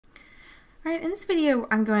All right, in this video,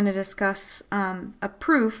 I'm going to discuss a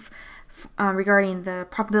proof regarding the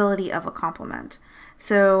probability of a complement.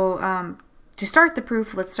 So to start the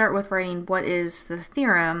proof, let's start with writing what is the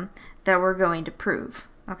theorem that we're going to prove.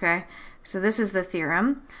 Okay, so this is the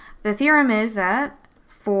theorem. The theorem is that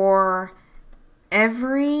for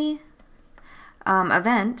every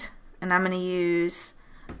event, and I'm going to use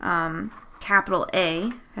capital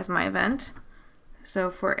A as my event. So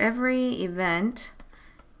for every event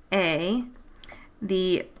A,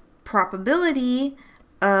 the probability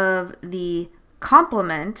of the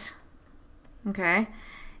complement, okay,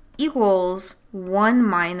 equals 1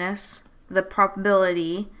 minus the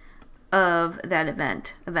probability of that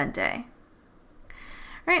event A.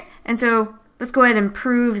 All right, and so let's go ahead and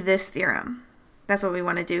prove this theorem. That's what we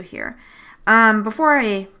want to do here. Before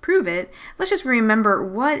I prove it, let's just remember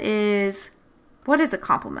what is a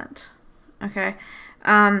complement. Okay,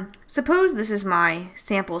 suppose this is my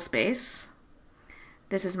sample space.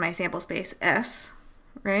 This is my sample space S,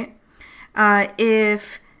 right? Let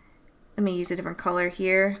me use a different color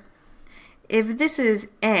here. If this is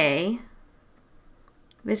A,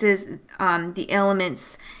 this is the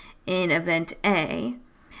elements in event A,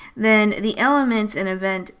 then the elements in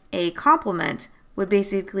event A complement would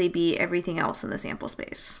basically be everything else in the sample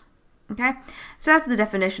space. Okay, so that's the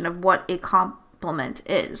definition of what a complement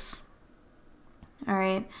is. All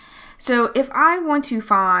right, so if I want to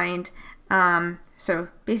find, so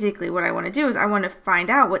basically what I want to do is I want to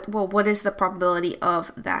find out what is the probability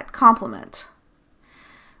of that complement,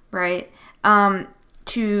 right?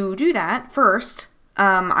 To do that, first,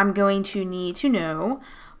 I'm going to need to know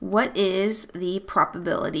what is the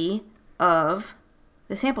probability of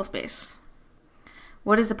the sample space.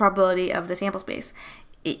 What is the probability of the sample space?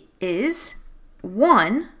 It is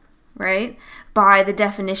 1, right, by the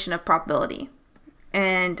definition of probability.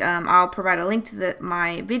 And I'll provide a link to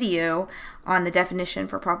my video on the definition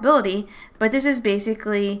for probability, but this is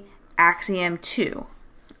basically axiom 2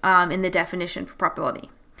 in the definition for probability.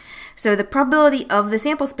 So the probability of the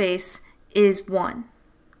sample space is 1.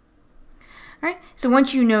 All right, so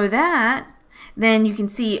once you know that, then you can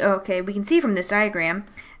see, okay, we can see from this diagram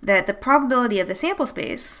that the probability of the sample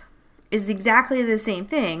space is exactly the same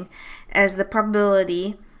thing as the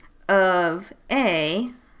probability of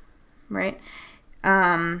A, right,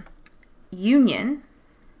 union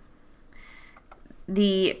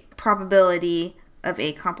the probability of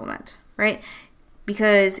A complement, right?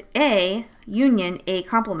 Because A union A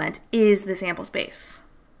complement is the sample space.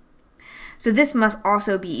 So this must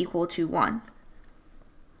also be equal to 1.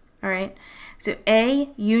 All right, so A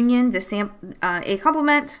union the A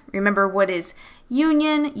complement. Remember what is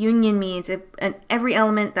union? Union means every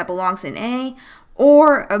element that belongs in A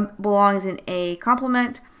or belongs in A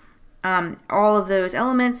complement. All of those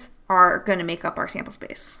elements are going to make up our sample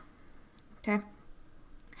space. Okay.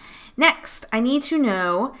 Next, I need to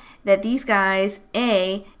know that these guys,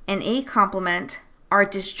 A and A complement, are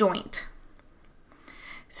disjoint.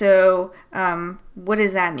 So what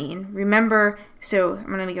does that mean? Remember, so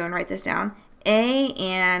I'm going to go and write this down. A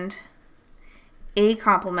and A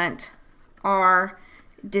complement are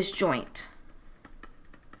disjoint.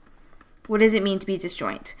 What does it mean to be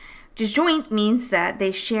disjoint? Disjoint means that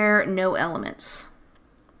they share no elements.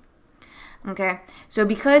 Okay, so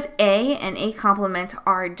because A and A complement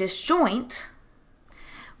are disjoint,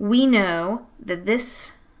 we know that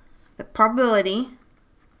the probability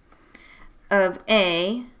of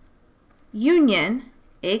A union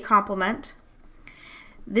A complement,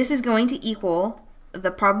 this is going to equal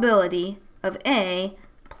the probability of A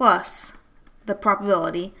plus the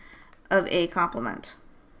probability of A complement.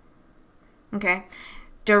 Okay,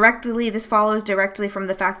 this follows directly from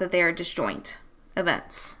the fact that they are disjoint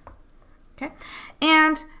events. Okay,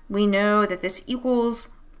 and we know that this equals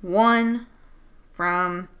 1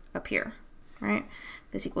 from up here, right?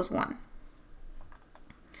 This equals 1.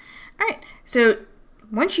 All right, so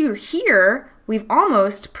once you're here, we've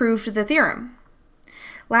almost proved the theorem.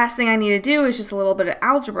 Last thing I need to do is just a little bit of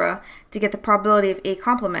algebra to get the probability of A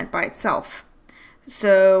complement by itself.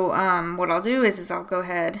 So what I'll do is I'll go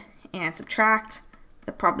ahead and subtract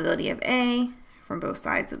the probability of A from both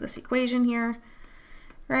sides of this equation here,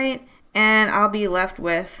 right? And I'll be left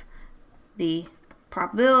with the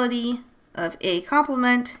probability of A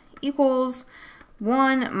complement equals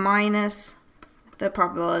 1 minus the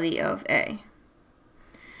probability of A.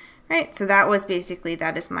 Right, so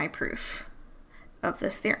that is my proof of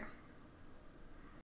this theorem.